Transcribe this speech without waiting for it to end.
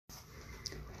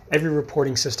Every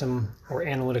reporting system or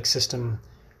analytics system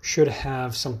should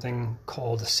have something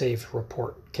called a save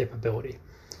report capability.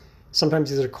 Sometimes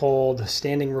these are called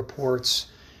standing reports.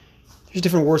 There's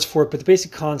different words for it, but the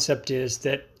basic concept is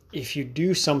that if you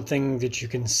do something that you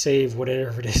can save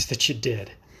whatever it is that you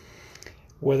did,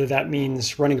 whether that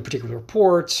means running a particular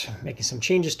report, making some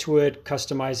changes to it,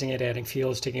 customizing it, adding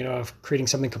fields, taking it off, creating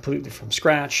something completely from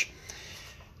scratch,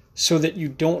 so that you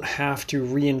don't have to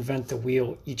reinvent the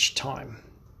wheel each time.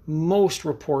 Most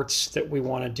reports that we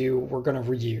want to do, we're going to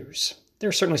reuse. There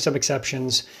are certainly some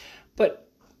exceptions, but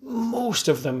most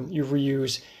of them you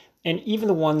reuse. And even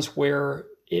the ones where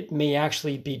it may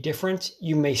actually be different,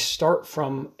 you may start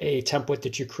from a template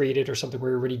that you created or something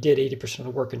where you already did 80% of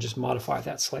the work and just modify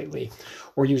that slightly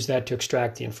or use that to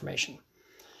extract the information.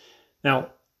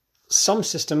 Now, some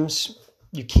systems,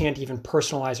 you can't even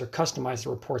personalize or customize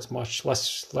the reports, much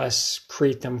less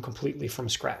create them completely from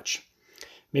scratch.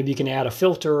 Maybe you can add a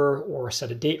filter or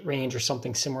set a date range or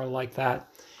something similar like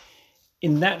that.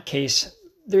 In that case,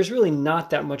 there's really not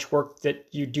that much work that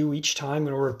you do each time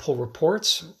in order to pull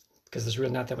reports, because there's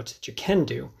really not that much that you can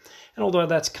do. And although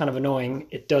that's kind of annoying,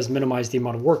 it does minimize the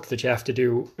amount of work that you have to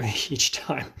do each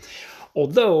time.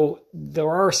 Although there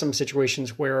are some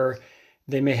situations where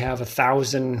they may have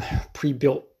 1,000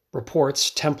 pre-built reports,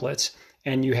 templates,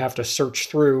 and you have to search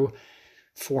through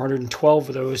 412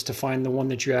 of those to find the one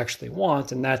that you actually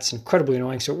want, and that's incredibly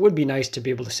annoying. So it would be nice to be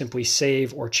able to simply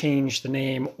save or change the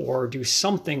name or do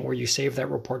something where you save that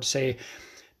report to say,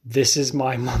 this is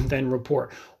my month-end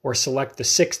report, or select the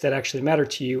 6 that actually matter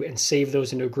to you and save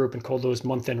those into a group and call those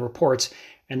month-end reports,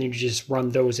 and then you just run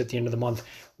those at the end of the month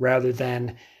rather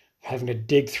than having to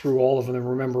dig through all of them and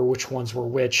remember which ones were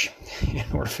which in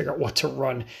order to figure out what to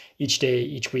run each day,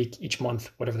 each week, each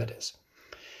month, whatever that is.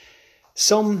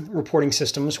 Some reporting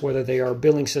systems, whether they are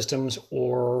billing systems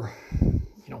or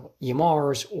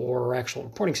EMRs or actual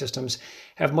reporting systems,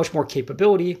 have much more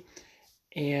capability,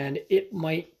 and it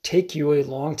might take you a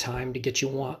long time to get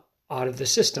you out of the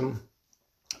system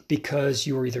because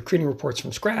you are either creating reports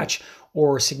from scratch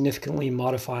or significantly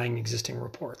modifying existing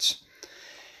reports.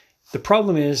 The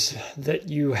problem is that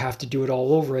you have to do it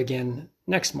all over again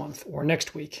next month or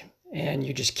next week, and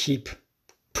you just keep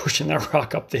pushing that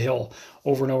rock up the hill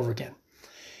over and over again.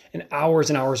 And hours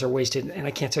are wasted. And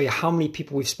I can't tell you how many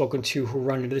people we've spoken to who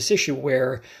run into this issue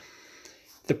where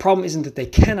the problem isn't that they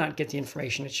cannot get the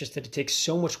information. It's just that it takes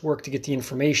so much work to get the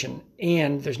information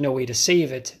and there's no way to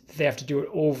save it. They have to do it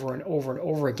over and over and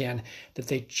over again that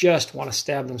they just want to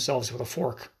stab themselves with a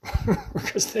fork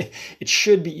because it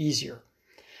should be easier.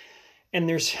 And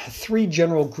there's 3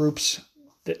 general groups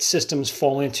that systems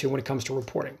fall into when it comes to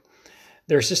reporting.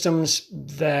 There are systems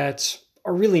that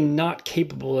are really not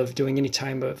capable of doing any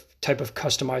type of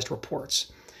customized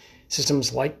reports.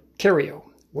 Systems like Cario,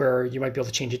 where you might be able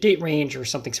to change a date range or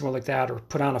something similar like that, or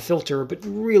put on a filter, but you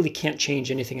really can't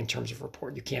change anything in terms of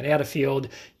report. You can't add a field,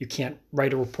 you can't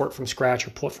write a report from scratch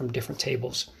or pull it from different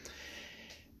tables.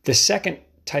 The second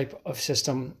type of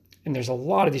system, and there's a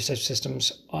lot of these types of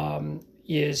systems,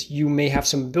 is you may have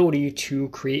some ability to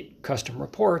create custom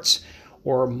reports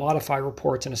or modify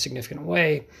reports in a significant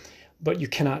way, but you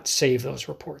cannot save those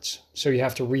reports. So you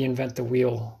have to reinvent the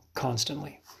wheel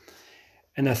constantly.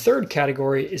 And the third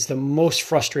category is the most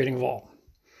frustrating of all.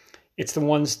 It's the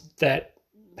ones that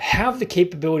have the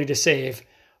capability to save,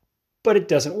 but it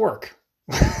doesn't work.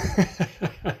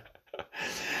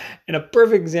 And a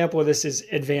perfect example of this is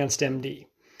AdvancedMD.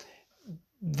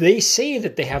 They say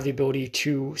that they have the ability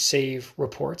to save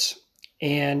reports.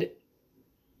 And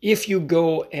if you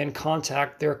go and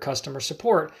contact their customer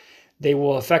support, they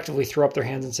will effectively throw up their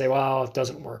hands and say, well, it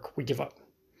doesn't work. We give up.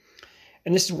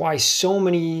 And this is why so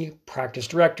many practice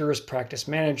directors, practice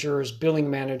managers, billing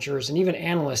managers, and even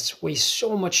analysts waste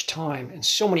so much time and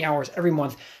so many hours every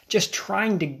month just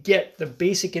trying to get the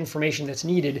basic information that's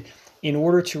needed in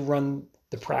order to run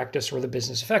the practice or the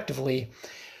business effectively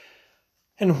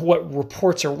and what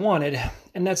reports are wanted.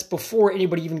 And that's before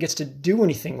anybody even gets to do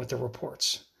anything with the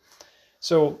reports.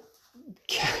 So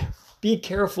be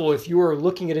careful if you are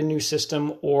looking at a new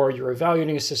system or you're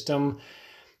evaluating a system.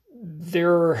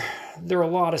 There are a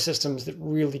lot of systems that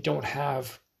really don't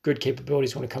have good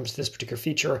capabilities when it comes to this particular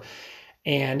feature.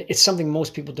 And it's something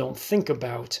most people don't think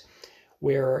about,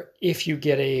 where if you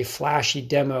get a flashy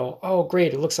demo, oh,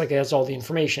 great, it looks like it has all the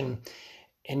information,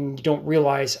 and you don't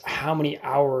realize how many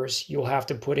hours you'll have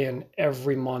to put in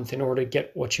every month in order to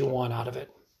get what you want out of it.